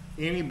meet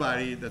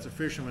anybody that's a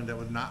fisherman that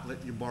would not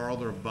let you borrow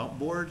their bump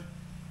board,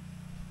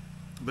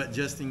 but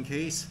just in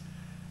case,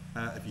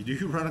 if you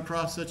do run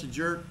across such a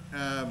jerk,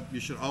 you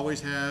should always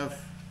have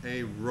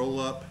a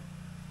roll-up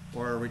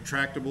or a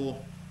retractable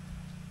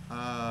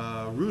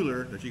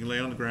ruler that you can lay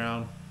on the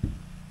ground,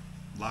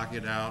 lock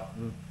it out,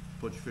 and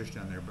put your fish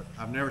down there. But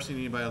I've never seen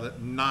anybody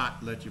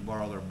not let you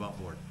borrow their bump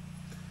board.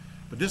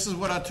 But this is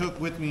what I took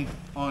with me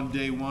on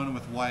day 1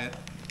 with Wyatt.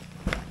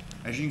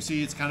 As you can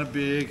see, it's kind of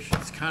big,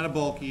 it's kind of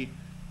bulky.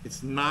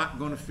 It's not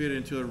going to fit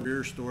into a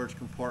rear storage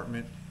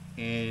compartment,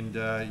 and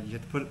you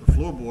have to put it in the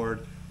floorboard,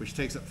 which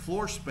takes up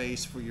floor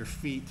space for your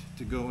feet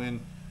to go in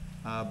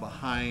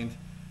behind,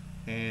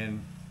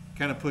 and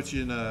kind of puts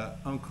you in an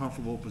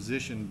uncomfortable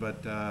position.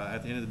 But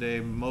at the end of the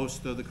day,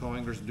 most of the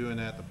co-anglers are doing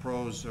that. The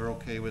pros are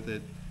okay with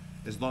it,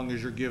 as long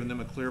as you're giving them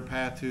a clear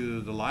path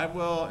to the live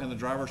well and the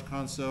driver's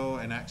console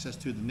and access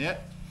to the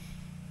net.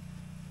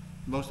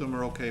 Most of them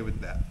are okay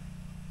with that.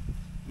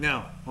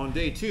 Now, on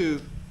day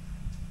 2,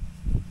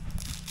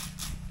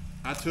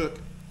 I took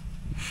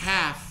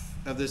half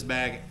of this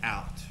bag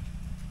out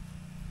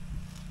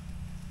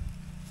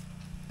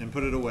and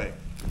put it away.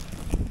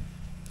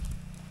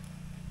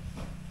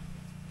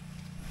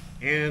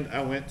 And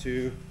I went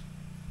to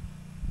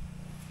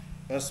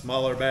a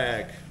smaller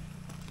bag.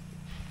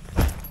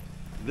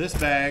 This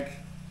bag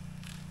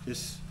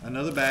is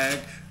another bag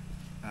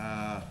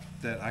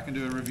that I can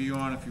do a review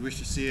on if you wish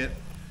to see it,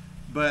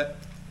 but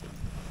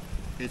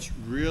it's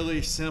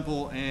really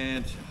simple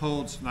and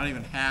holds not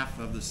even half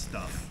of the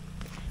stuff.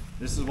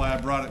 This is why I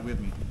brought it with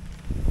me.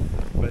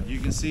 But you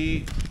can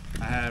see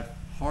I have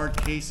hard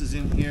cases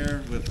in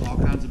here with all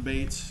kinds of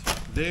baits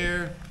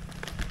there.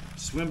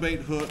 Swim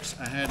bait hooks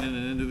I had in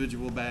an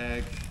individual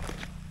bag.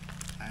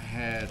 I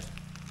had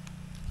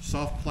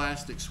soft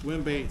plastic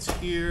swim baits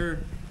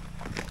here,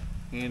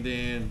 and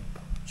then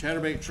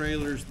chatterbait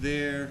trailers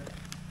there,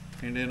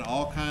 and then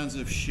all kinds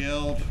of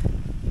shelled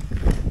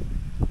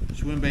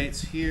swim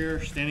baits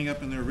here, standing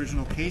up in their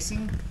original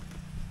casing.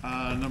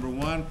 Number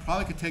 1,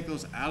 probably could take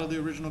those out of the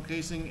original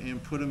casing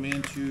and put them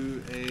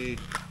into a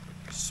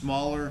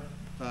smaller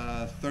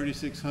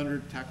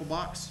 3600 tackle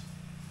box,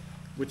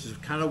 which is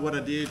kind of what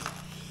I did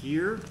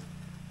here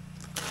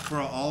for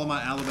all of my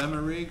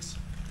Alabama rigs.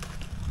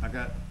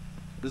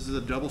 This is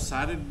a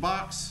double-sided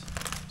box,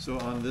 so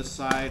on this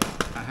side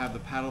I have the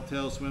paddle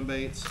tail swim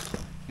baits,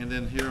 and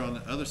then here on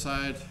the other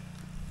side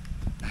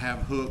I have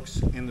hooks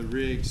and the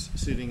rigs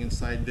sitting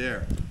inside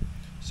there.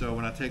 So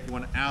when I take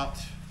one out,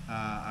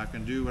 I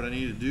can do what I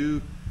need to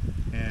do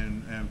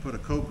and put a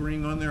Coke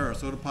ring on there or a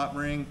soda pop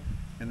ring,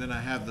 and then I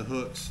have the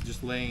hooks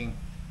just laying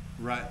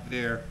right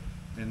there,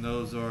 and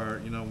those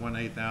are, you know,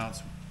 1/8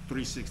 ounce,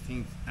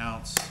 3/16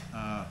 ounce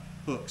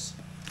hooks,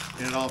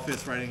 and it all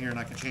fits right in here, and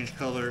I can change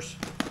colors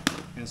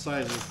and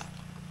sizes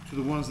to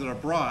the ones that I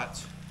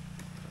brought,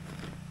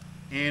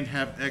 and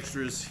have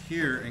extras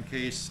here in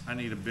case I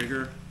need a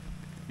bigger,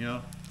 you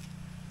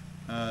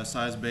know,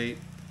 size bait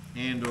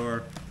and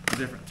or a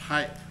different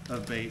type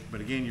of bait.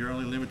 But again, you're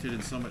only limited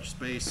in so much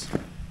space,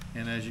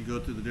 and as you go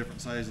through the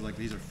different sizes, like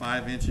these are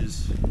 5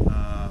 inches,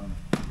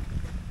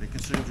 it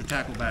consumes your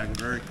tackle bag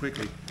very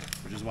quickly,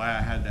 which is why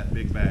I had that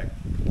big bag.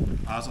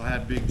 I also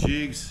had big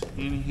jigs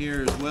in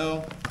here as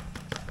well,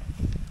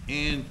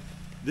 and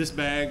this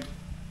bag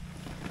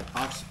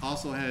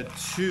also had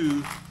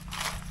 2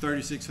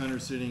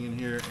 3600 sitting in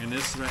here, and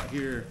this right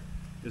here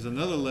is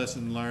another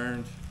lesson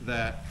learned,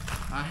 that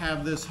I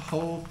have this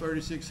whole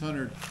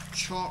 3600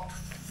 chock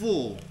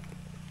full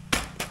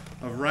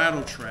of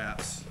rattle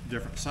traps,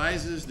 different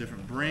sizes,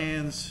 different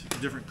brands,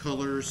 different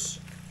colors,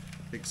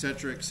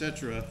 etc.,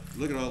 etc.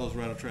 Look at all those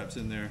rattle traps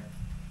in there.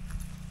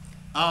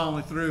 I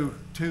only threw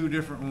 2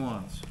 different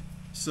ones.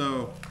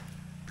 So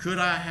could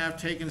I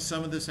have taken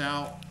some of this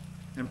out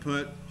and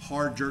put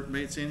hard jerk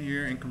baits in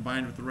here and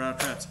combined with the rattle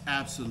traps?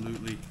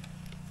 Absolutely.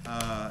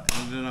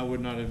 And then I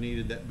would not have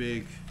needed that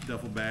big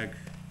duffel bag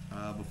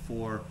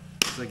before.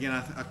 So again,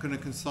 I could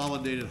have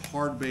consolidated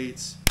hard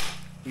baits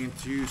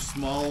into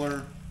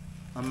smaller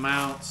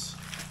amounts,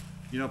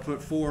 you know,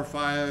 put 4 or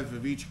 5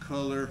 of each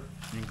color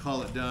and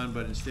call it done,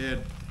 but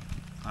instead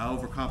I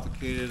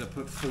overcomplicated. I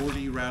put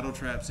 40 rattle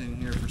traps in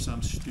here for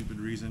some stupid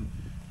reason,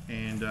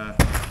 and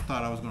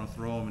thought I was going to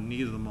throw them and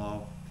needed them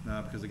all,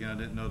 because again, I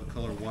didn't know the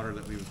color of water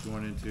that we was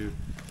going into.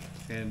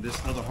 And this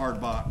other hard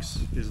box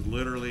is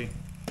literally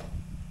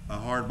a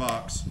hard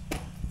box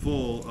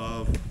full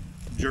of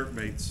jerk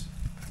baits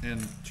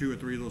and 2 or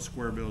 3 little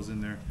square bills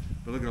in there.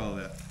 But look at all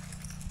that.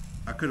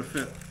 I could have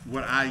fit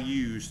what I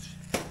used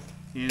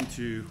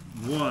into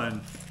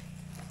one,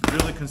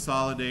 really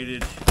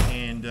consolidated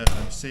and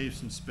saved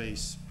some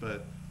space,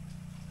 but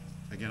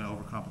again, I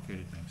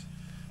overcomplicated things.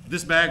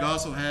 This bag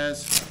also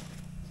has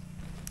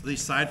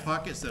these side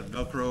pockets that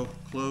Velcro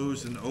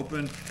close and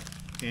open,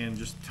 and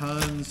just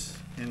tons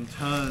and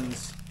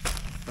tons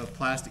of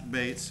plastic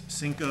baits,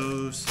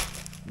 Cincos,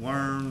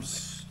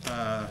 worms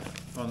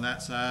on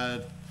that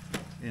side,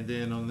 and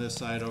then on this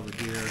side over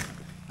here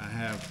I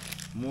have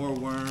more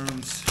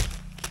worms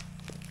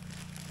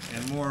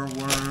and more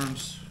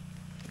worms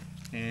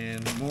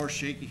and more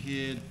shaky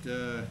head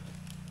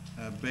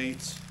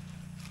baits,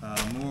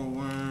 more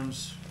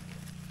worms,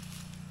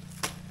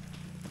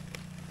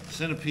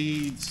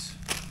 centipedes,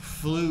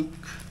 fluke,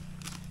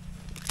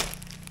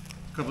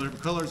 a couple of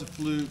different colors of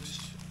flukes,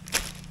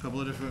 a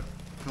couple of different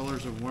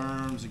colors of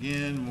worms,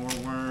 again, more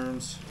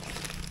worms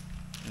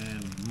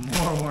and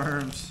more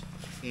worms.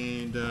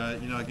 And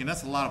you know, again,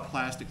 that's a lot of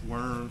plastic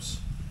worms,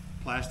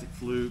 plastic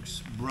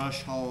flukes,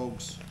 brush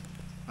hogs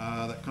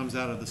that comes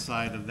out of the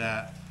side of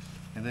that.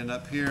 And then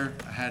up here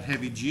I had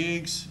heavy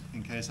jigs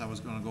in case I was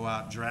going to go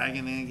out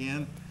dragging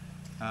again.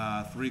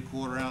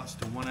 3/4 ounce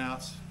to 1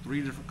 ounce,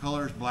 3 different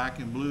colors, black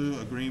and blue,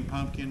 a green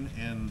pumpkin,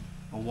 and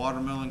a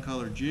watermelon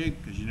colored jig,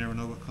 because you never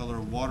know what color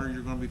of water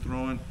you're going to be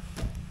throwing.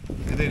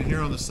 And then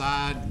here on the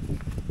side,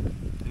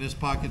 in this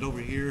pocket over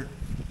here,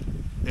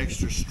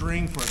 extra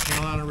string for a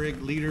Carolina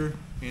rig leader.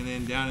 And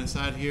then down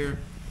inside here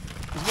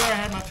is where I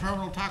had my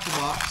terminal tackle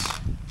box,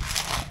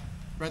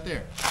 right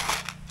there.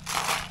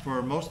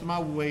 For most of my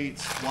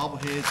weights, wobble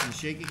heads and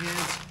shaky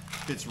heads,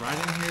 fits right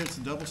in here. It's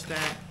a double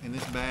stack, and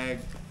this bag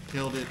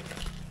held it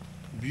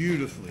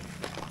beautifully,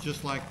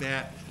 just like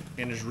that.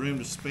 And there's room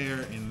to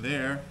spare in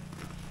there.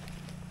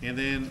 And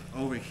then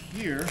over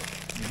here,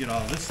 you get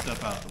all this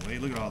stuff out of the way.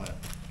 Look at all that.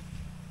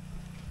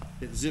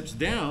 It zips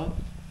down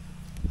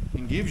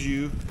and gives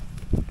you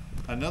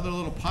another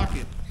little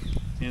pocket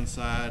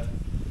inside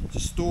to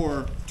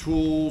store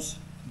tools,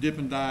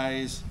 dipping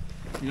dies,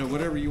 you know,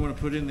 whatever you want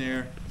to put in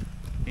there.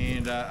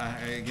 And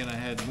again, I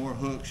had more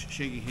hooks,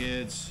 shaky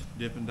heads,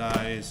 dipping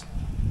dies,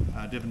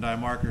 dipping die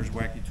markers,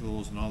 wacky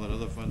tools, and all that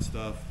other fun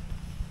stuff.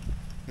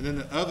 And then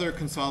the other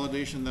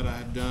consolidation that I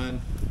had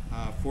done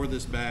for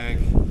this bag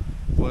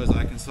was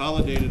I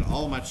consolidated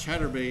all of my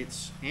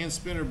chatterbaits and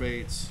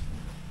spinnerbaits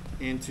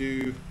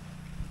into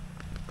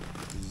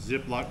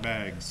Ziploc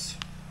bags.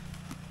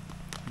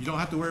 You don't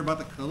have to worry about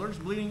the colors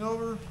bleeding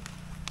over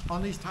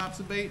on these types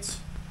of baits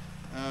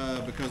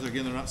because,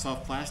 again, they're not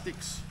soft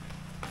plastics.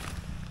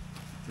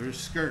 There's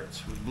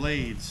skirts with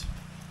blades.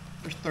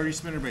 There's 30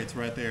 spinnerbaits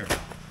right there.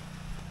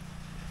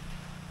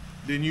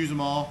 Didn't use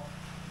them all.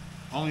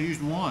 Only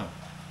used one.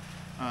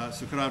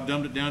 So could I have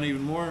dumbed it down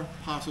even more?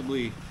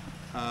 Possibly.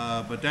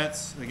 But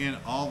that's, again,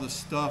 all the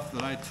stuff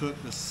that I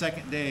took the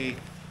second day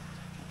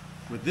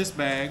with this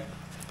bag,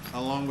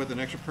 along with an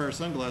extra pair of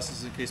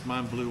sunglasses in case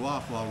mine blew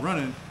off while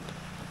running,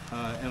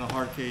 in a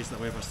hard case. That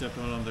way if I stepped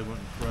on them, they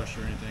wouldn't crush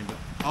or anything.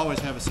 But always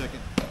have a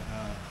second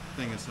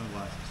thing of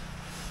sunglasses.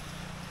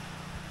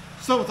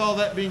 So with all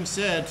that being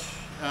said,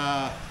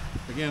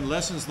 again,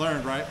 lessons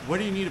learned, right? What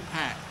do you need to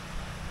pack?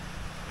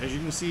 As you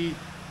can see,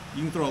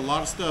 you can throw a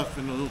lot of stuff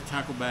in a little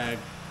tackle bag,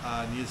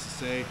 needless to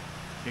say,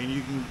 and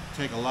you can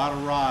take a lot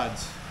of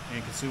rods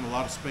and consume a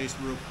lot of space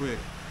real quick.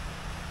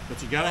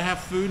 But you gotta have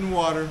food and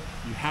water.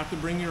 You have to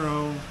bring your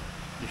own.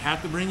 You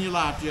have to bring your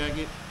life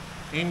jacket,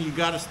 and you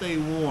gotta stay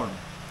warm.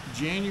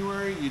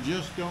 January, you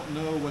just don't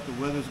know what the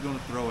weather's gonna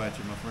throw at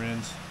you, my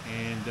friends.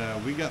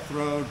 And we got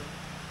thrown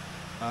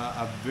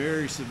a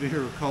very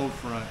severe cold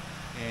front,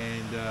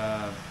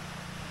 and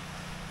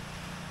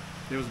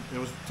it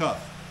was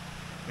tough.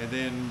 And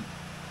then,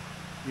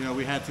 you know,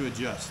 we had to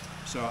adjust.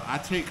 So I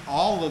take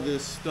all of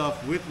this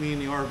stuff with me in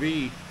the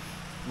RV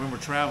when we're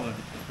traveling,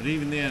 but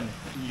even then,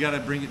 you got to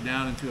bring it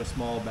down into a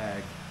small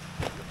bag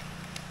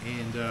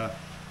and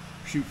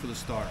shoot for the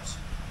stars.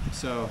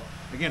 So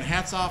again,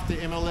 hats off to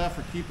MLF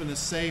for keeping us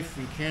safe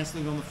and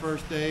canceling on the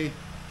first day.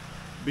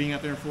 Being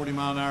out there in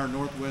 40-mile-an-hour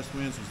northwest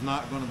winds was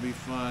not going to be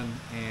fun,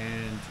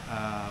 and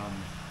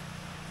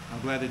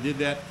I'm glad they did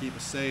that to keep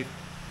us safe.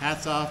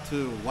 Hats off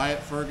to Wyatt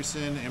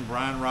Ferguson and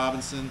Brian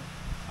Robinson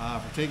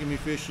for taking me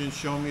fishing,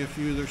 showing me a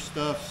few of their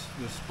stuffs,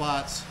 their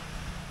spots,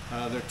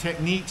 their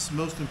techniques,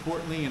 most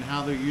importantly, and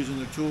how they're using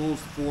their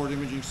tools, forward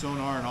imaging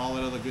sonar, and all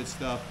that other good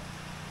stuff.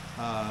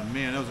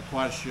 Man, that was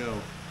quite a show,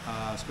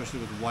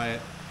 especially with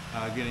Wyatt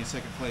getting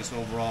second place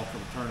overall for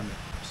the tournament.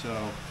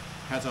 So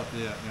hats off to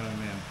that young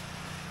man.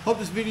 Hope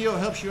this video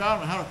helps you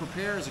out on how to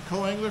prepare as a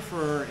co-angler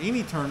for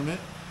any tournament,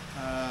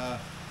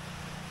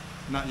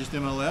 not just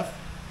MLF.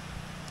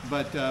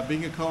 But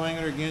being a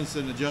co-angler, again, is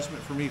an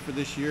adjustment for me for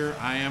this year.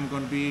 I am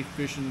going to be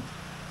fishing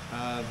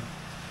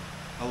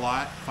a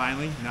lot,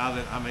 finally, now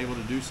that I'm able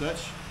to do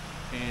such.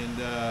 And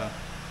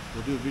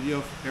we'll do a video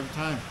every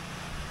time.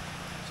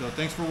 So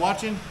thanks for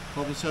watching.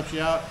 Hope this helps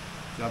you out.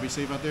 Y'all be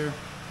safe out there.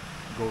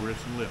 Go rip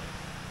some lip.